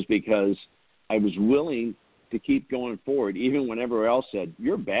is because I was willing to keep going forward, even when everyone else said,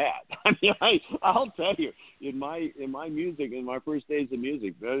 you're bad. I mean, I'll tell you, in my music, in my first days of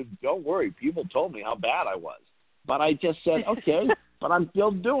music, don't worry, people told me how bad I was. But I just said, okay, but I'm still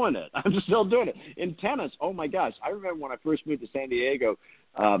doing it. I'm still doing it. In tennis, oh, my gosh, I remember when I first moved to San Diego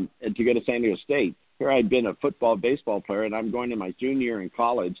to go to San Diego State. Here I'd been a football, baseball player, and I'm going to my junior year in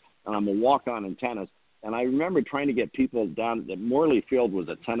college, and I'm a walk-on in tennis. And I remember trying to get people down. Morley Field was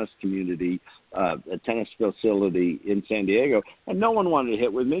a tennis community, a tennis facility in San Diego, and no one wanted to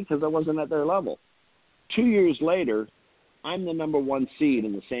hit with me because I wasn't at their level. 2 years later, I'm the number one seed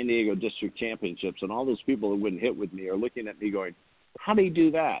in the San Diego District Championships, and all those people who wouldn't hit with me are looking at me going, how do you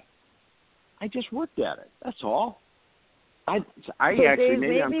do that? I just worked at it. That's all. I so actually, Dave,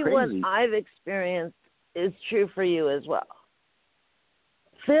 maybe I'm crazy. What I've experienced is true for you as well.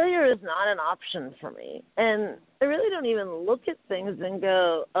 Failure is not an option for me. And I really don't even look at things and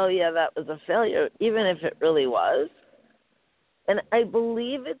go, oh, yeah, that was a failure, even if it really was. And I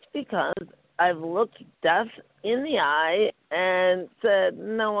believe it's because I've looked death in the eye and said,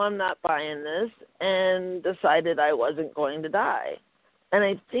 no, I'm not buying this, and decided I wasn't going to die. And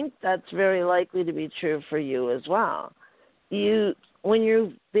I think that's very likely to be true for you as well. When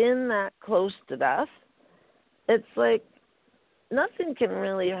you've been that close to death, it's like nothing can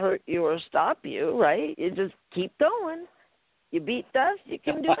really hurt you or stop you, right? You just keep going. You beat death, you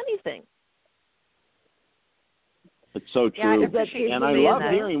can do anything. It's so true. Yeah, and I love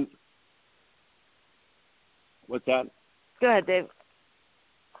hearing. What's that? Go ahead, Dave.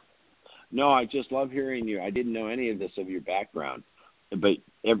 No, I just love hearing you. I didn't know any of this of your background, but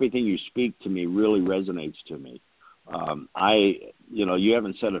everything you speak to me really resonates to me. You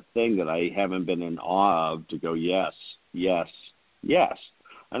haven't said a thing that I haven't been in awe of to go, yes, yes, yes.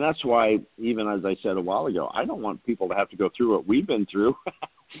 And that's why, even as I said a while ago, I don't want people to have to go through what we've been through.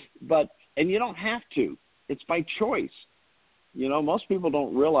 And you don't have to. It's by choice. Most people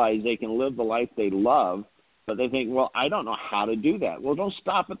don't realize they can live the life they love, but they think, well, I don't know how to do that. Well, don't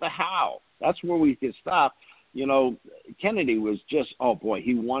stop at the how. That's where we can stop. Kennedy was just, oh, boy,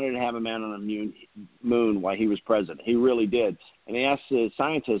 he wanted to have a man on the moon while he was president. He really did. And he asked the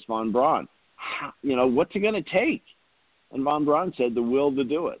scientist, von Braun, what's it going to take? And von Braun said the will to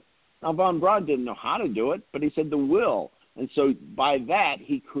do it. Now, von Braun didn't know how to do it, but he said the will. And so by that,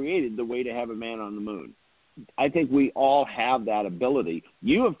 he created the way to have a man on the moon. I think we all have that ability.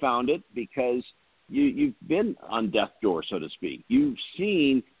 You have found it because you've been on death's door, so to speak. You've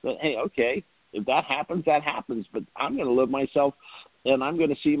seen that, hey, okay, if that happens, that happens. But I'm going to live myself, and I'm going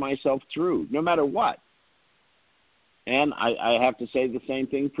to see myself through, no matter what. And I have to say the same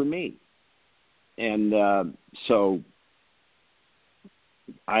thing for me. And so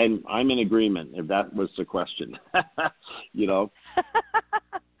I'm in agreement, if that was the question.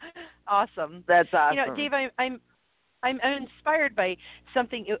 Awesome. That's awesome. Dave, I'm inspired by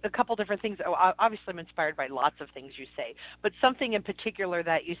a couple different things. Obviously, I'm inspired by lots of things you say, but something in particular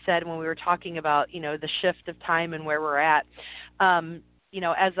that you said when we were talking about, the shift of time and where we're at,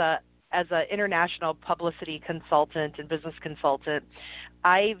 as a international publicity consultant and business consultant,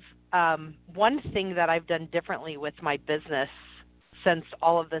 one thing that I've done differently with my business since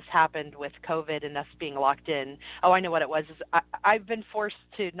all of this happened with COVID and us being locked in. Oh, I know what it was. I've been forced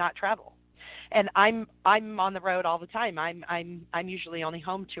to not travel. And I'm on the road all the time. I'm usually only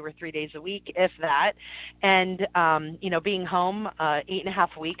home 2 or 3 days a week, if that. And being home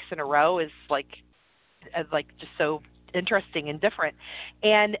 8.5 weeks in a row is like just so interesting and different.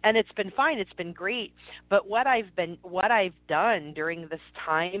 And it's been fine. It's been great. But what I've done during this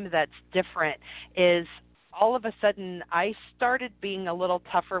time that's different is all of a sudden I started being a little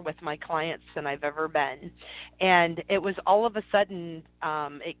tougher with my clients than I've ever been. And it was all of a sudden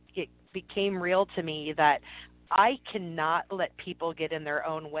it became real to me that I cannot let people get in their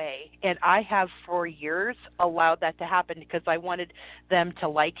own way. And I have for years allowed that to happen because I wanted them to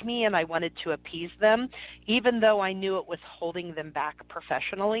like me and I wanted to appease them, even though I knew it was holding them back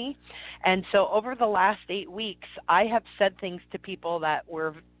professionally. And so over the last 8 weeks, I have said things to people that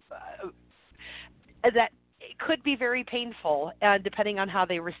were that could be very painful, depending on how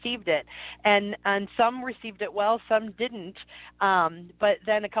they received it. And some received it well, some didn't. But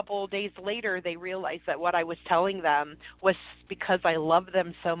then a couple of days later, they realized that what I was telling them was because I love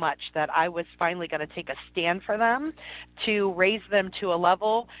them so much that I was finally going to take a stand for them to raise them to a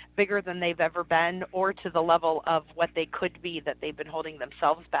level bigger than they've ever been, or to the level of what they could be that they've been holding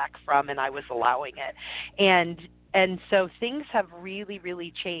themselves back from, and I was allowing it. And so things have really,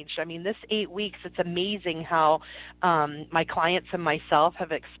 really changed. I mean, this 8 weeks, it's amazing how my clients and myself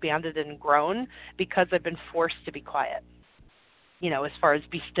have expanded and grown because I've been forced to be quiet, as far as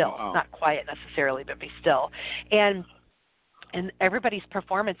be still. Wow. Not quiet necessarily, but be still. And everybody's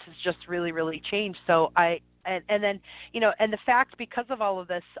performance has just really, really changed. So and then, and the fact, because of all of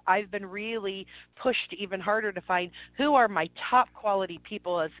this, I've been really pushed even harder to find who are my top quality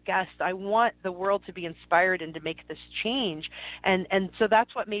people as guests. I want the world to be inspired and to make this change. And so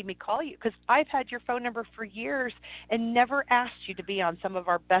that's what made me call you, because I've had your phone number for years and never asked you to be on some of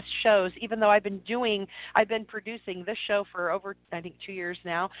our best shows, even though I've been producing this show for over, I think, 2 years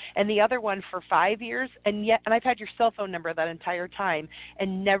now, and the other one for 5 years. And I've had your cell phone number that entire time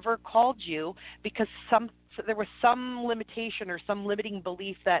and never called you because there was some limitation or some limiting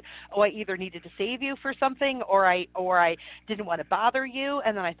belief that, I either needed to save you for something or I didn't want to bother you.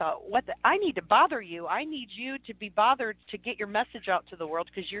 And then I thought, I need to bother you. I need you to be bothered to get your message out to the world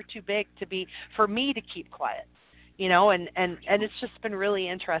because you're too big for me to keep quiet. And it's just been really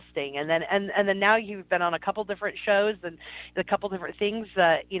interesting. And then now you've been on a couple different shows and a couple different things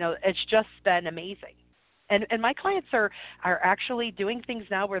that, it's just been amazing. And my clients are actually doing things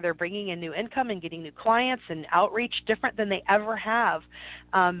now where they're bringing in new income and getting new clients and outreach different than they ever have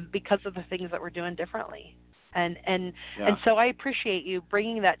because of the things that we're doing differently. And so I appreciate you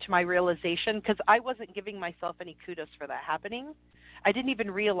bringing that to my realization, because I wasn't giving myself any kudos for that happening. I didn't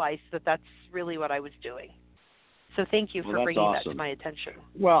even realize that that's really what I was doing. So thank you for bringing that to my attention.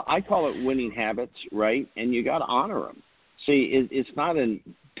 Well, I call it winning habits, right? And you got to honor them. See, it's not in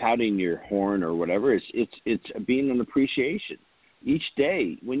touting your horn or whatever. It's being an appreciation. Each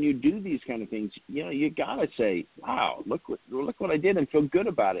day when you do these kind of things, you got to say, wow, look what I did, and feel good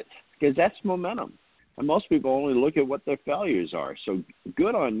about it, because that's momentum. And most people only look at what their failures are. So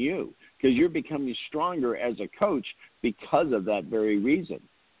good on you, because you're becoming stronger as a coach because of that very reason.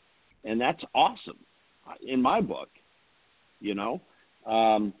 And that's awesome in my book,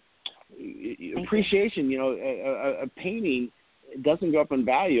 appreciation, a painting doesn't go up in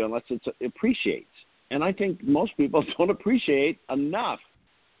value unless it appreciates. And I think most people don't appreciate enough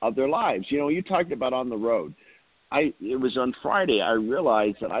of their lives. You talked about on the road. It was on Friday I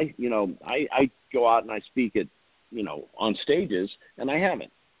realized that I go out and I speak at, on stages, and I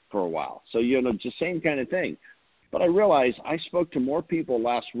haven't for a while. So, just same kind of thing. But I realized I spoke to more people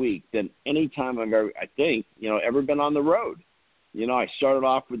last week than any time I've ever been on the road. I started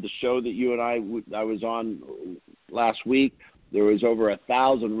off with the show that you and I was on last week. There was over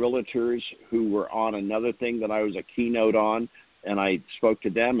 1,000 realtors who were on another thing that I was a keynote on, and I spoke to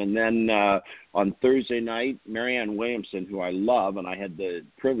them. And then on Thursday night, Marianne Williamson, who I love, and I had the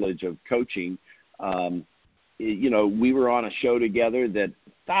privilege of coaching, we were on a show together that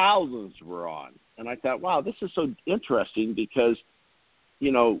thousands were on. And I thought, wow, this is so interesting because,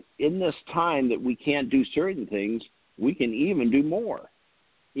 in this time that we can't do certain things, we can even do more.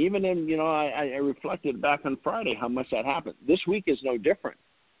 Even in, I reflected back on Friday how much that happened. This week is no different.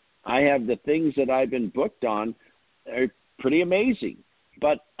 I have the things that I've been booked on are pretty amazing.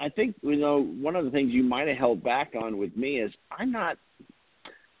 But I think, one of the things you might have held back on with me is I'm not,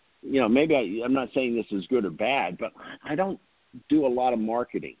 I'm not saying this is good or bad, but I don't do a lot of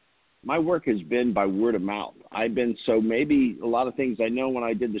marketing. My work has been by word of mouth. So maybe a lot of things I know when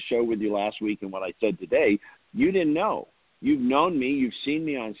I did the show with you last week and what I said today, you didn't know. You've known me, you've seen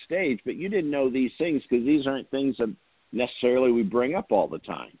me on stage, but you didn't know these things because these aren't things that necessarily we bring up all the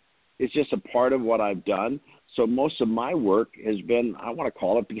time. It's just a part of what I've done. So most of my work has been, I want to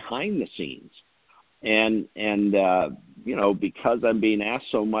call it behind the scenes. And because I'm being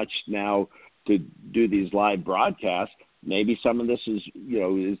asked so much now to do these live broadcasts, maybe some of this is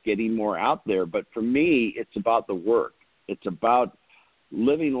getting more out there. But for me, it's about the work. It's about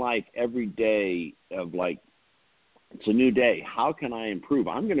living life every day of it's a new day. How can I improve?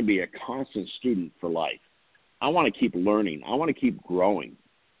 I'm going to be a constant student for life. I want to keep learning. I want to keep growing.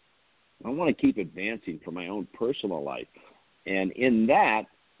 I want to keep advancing for my own personal life. And in that,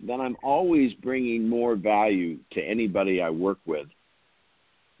 then I'm always bringing more value to anybody I work with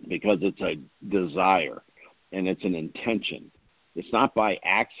because it's a desire and it's an intention. It's not by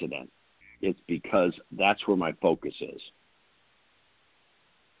accident. It's because that's where my focus is.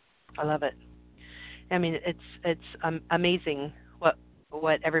 I love it. I mean, it's amazing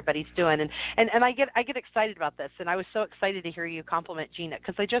what everybody's doing, and I get excited about this, and I was so excited to hear you compliment Gina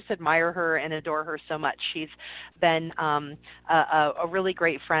because I just admire her and adore her so much. She's been a really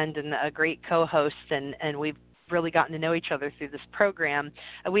great friend and a great co-host, and we've really gotten to know each other through this program.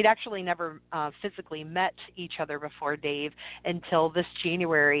 We'd actually never physically met each other before, Dave, until this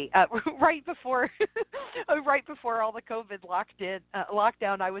January, right before all the COVID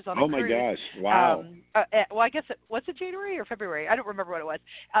lockdown. I was on a cruise. Oh my gosh! Wow. Well, I guess was it January or February? I don't remember what it was.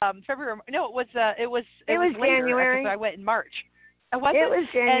 February? No, it was later, January. I went in March. It was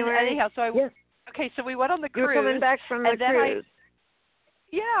January. And anyhow, so yes. Okay, so we went on the cruise. You were coming back from the cruise.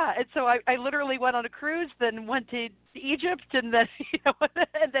 Yeah, and so I literally went on a cruise, then went to Egypt, and then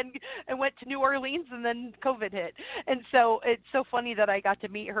and went to New Orleans, and then COVID hit. And so it's so funny that I got to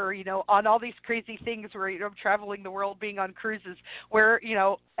meet her, on all these crazy things where I'm traveling the world, being on cruises, where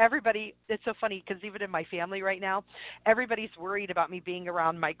everybody. It's so funny because even in my family right now, everybody's worried about me being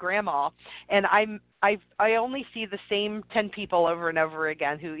around my grandma, and I only see the same 10 people over and over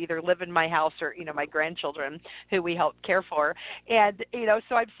again who either live in my house or my grandchildren who we help care for, and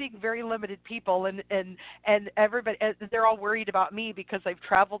so I'm seeing very limited people, and everybody, they're all worried about me because I've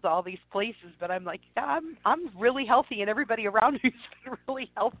traveled to all these places, but I'm like, yeah, I'm really healthy, and everybody around me's been really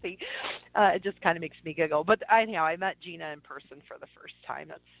healthy. It just kind of makes me giggle. But anyhow, I met Gina in person for the first time.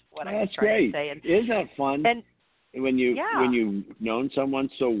 That's what I was trying to say. And, isn't that fun? And when you've known someone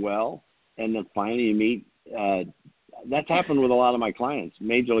so well, and then finally you meet. That's happened with a lot of my clients,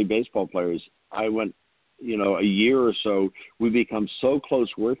 Major League Baseball players. I went, a year or so, we become so close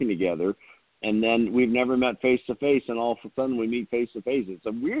working together, and then we've never met face to face, and all of a sudden we meet face to face. It's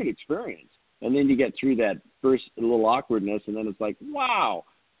a weird experience. And then you get through that first little awkwardness, and then it's like, wow,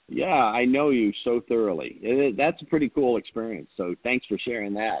 yeah, I know you so thoroughly. That's a pretty cool experience. So thanks for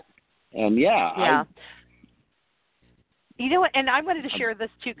sharing that. And yeah. And I wanted to share this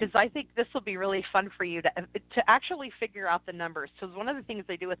too because I think this will be really fun for you to actually figure out the numbers. Because one of the things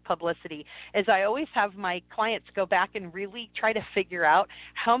I do with publicity is I always have my clients go back and really try to figure out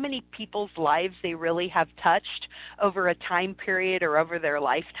how many people's lives they really have touched over a time period or over their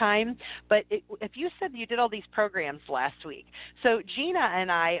lifetime. But if you said you did all these programs last week, so Gina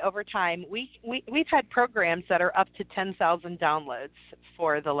and I over time we've had programs that are up to 10,000 downloads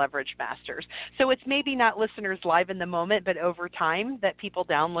for the Leverage Masters. So it's maybe not listeners live in the moment, but over time that people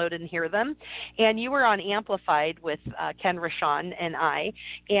download and hear them. And you were on Amplified with Ken Rochon and I,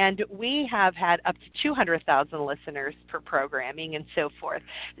 and we have had up to 200,000 listeners per programming and so forth.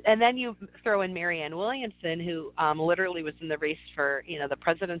 And then you throw in Marianne Williamson, who literally was in the race for the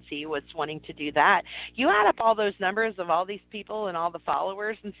presidency, was wanting to do that. You add up all those numbers of all these people and all the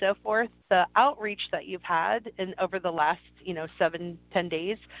followers and so forth, the outreach that you've had over the last 7-10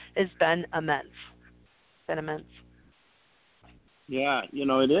 days has been immense. Yeah,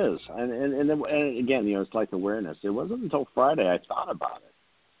 it is. And again, it's like awareness. It wasn't until Friday I thought about it.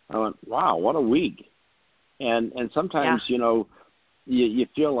 I went, wow, what a week. And sometimes, you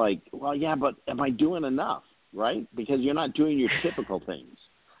feel like, well, yeah, but am I doing enough, right? Because you're not doing your typical things,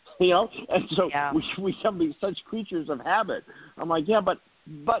 And so we can be such creatures of habit. I'm like, yeah, but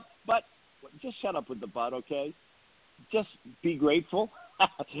just shut up with the but, okay? Just be grateful.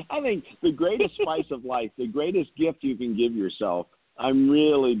 I think the greatest spice of life, the greatest gift you can give yourself, I'm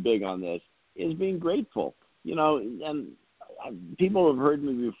really big on this, is being grateful. And people have heard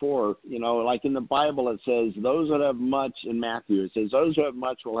me before, like in the Bible it says, those that have much, in Matthew it says, those who have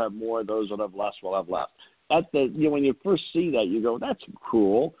much will have more, those that have less will have less. When you first see that, you go, that's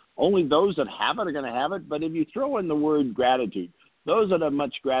cruel. Only those that have it are going to have it. But if you throw in the word gratitude, those that have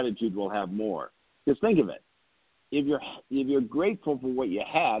much gratitude will have more. Because think of it. If you're grateful for what you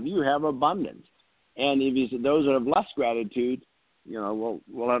have abundance. And if you say those that have less gratitude, will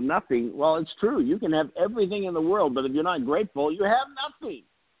have nothing. Well, it's true. You can have everything in the world, but if you're not grateful, you have nothing.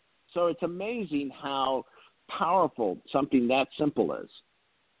 So it's amazing how powerful something that simple is,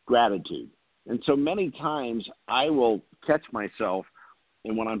 gratitude. And so many times I will catch myself,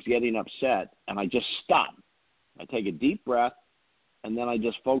 and when I'm getting upset, and I just stop. I take a deep breath, and then I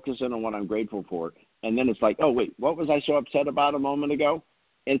just focus in on what I'm grateful for. And then it's like, oh, wait, what was I so upset about a moment ago?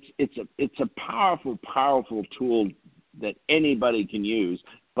 It's a powerful, powerful tool that anybody can use.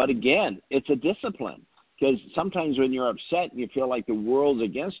 But again, it's a discipline, because sometimes when you're upset and you feel like the world's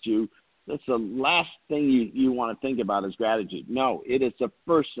against you, that's the last thing you want to think about is gratitude. No, it is the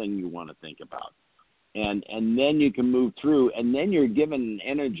first thing you want to think about. And then you can move through, and then you're given an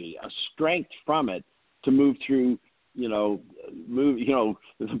energy, a strength from it to move through. The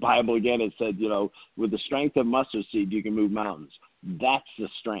Bible again, it said, with the strength of mustard seed, you can move mountains. That's the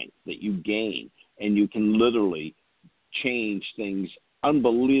strength that you gain. and you can literally change things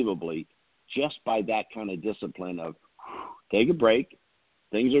unbelievably just by that kind of discipline of take a break.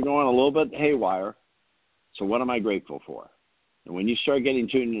 Things are going a little bit haywire. So what am I grateful for? And when you start getting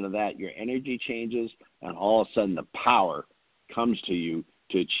tuned into that, your energy changes, and all of a sudden the power comes to you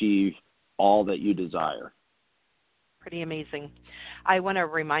to achieve all that you desire. Pretty amazing. I want to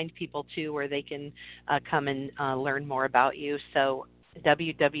remind people, too, where they can come and learn more about you. So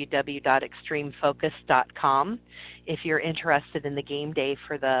www.extremefocus.com if you're interested in the game day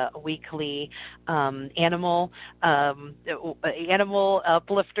for the weekly animal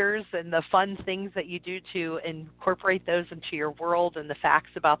uplifters and the fun things that you do to incorporate those into your world and the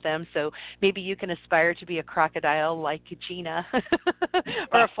facts about them. So maybe you can aspire to be a crocodile like Gina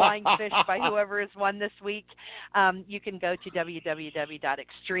or a flying fish by whoever has won this week. You can go to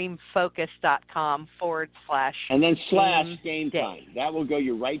www.extremefocus.com / and then / game time. That will go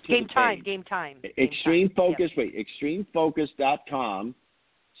you right to game the time. page. Game time. Extreme Focus. Yep. Wait, extremefocus.com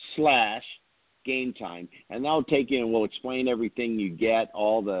 / game time, and that'll take you and we'll explain everything you get.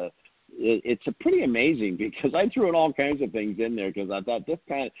 It's a pretty amazing because I threw in all kinds of things in there because I thought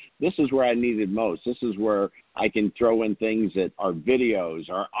this is where I needed most. This is where I can throw in things that are videos,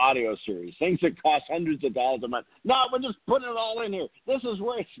 or audio series, things that cost hundreds of dollars a month. No, we're just putting it all in here. This is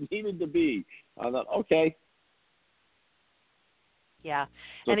where it's needed to be. I thought, okay. Yeah.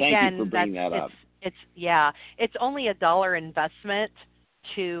 So and thank again, you for bringing that up. It's only $1 investment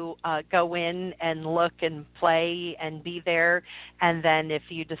to go in and look and play and be there. And then if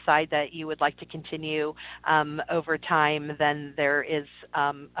you decide that you would like to continue over time, then there is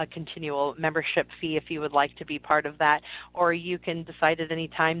a continual membership fee if you would like to be part of that. Or you can decide at any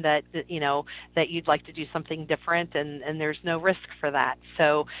time that you'd like to do something different, and there's no risk for that.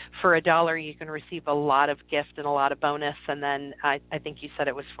 So for $1, you can receive a lot of gift and a lot of bonus. And then I think you said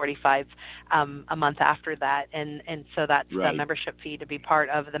it was $45 a month after that. And so that's right. The membership fee to be part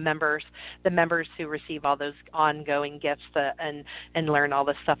of the members who receive all those ongoing gifts and learn all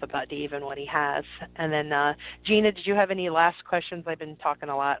this stuff about Dave and what he has. And then Gina, did you have any last questions? I've been talking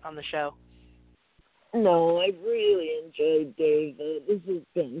a lot on the show. No, I really enjoyed Dave. This has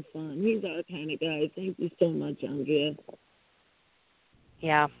been fun. He's our kind of guy. Thank you so much, Andrea.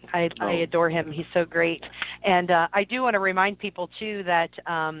 Yeah, I adore him. He's so great. And I do want to remind people, too, that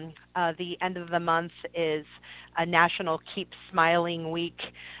the end of the month is a National Keep Smiling Week.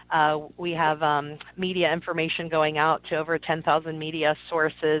 We have media information going out to over 10,000 media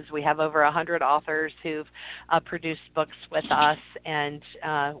sources. We have over 100 authors who've produced books with us, and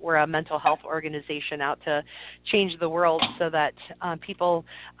we're a mental health organization out to change the world so that people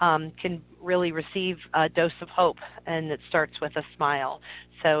can really receive a dose of hope, and it starts with a smile.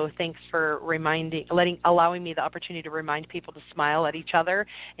 So thanks for allowing me the opportunity to remind people to smile at each other.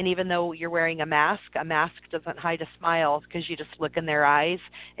 And even though you're wearing a mask doesn't hide a smile because you just look in their eyes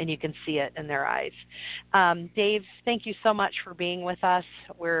and you can see it in their eyes. Dave, thank you so much for being with us.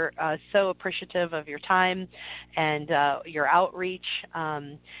 We're so appreciative of your time and your outreach,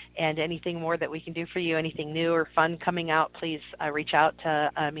 and anything more that we can do for you, anything new or fun coming out, please reach out to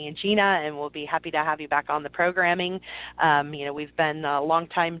me and Gina, and we'll be happy to have you back on the programming. We've been a long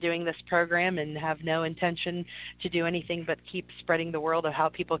time doing this program and have no intention to do anything but keep spreading the world of how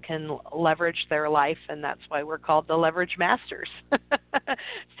people can leverage their life, and that's why we're called the Leverage Masters.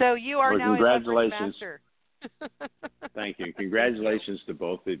 So you are now a Leverage Master. Thank you. Congratulations to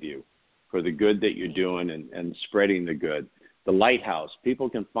both of you for the good that you're doing and spreading the good. The lighthouse, people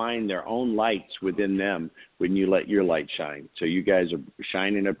can find their own lights within them when you let your light shine. So you guys are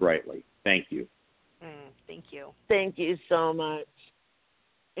shining it brightly. Thank you. Thank you. Thank you so much.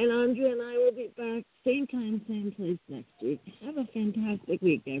 And Andrea and I will be back same time, same place next week. Have a fantastic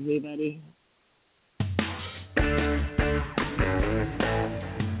week, everybody.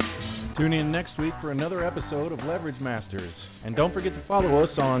 Tune in next week for another episode of Leverage Masters. And don't forget to follow us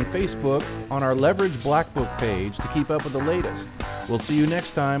on Facebook on our Leverage Black Book page to keep up with the latest. We'll see you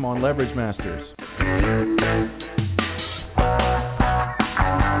next time on Leverage Masters.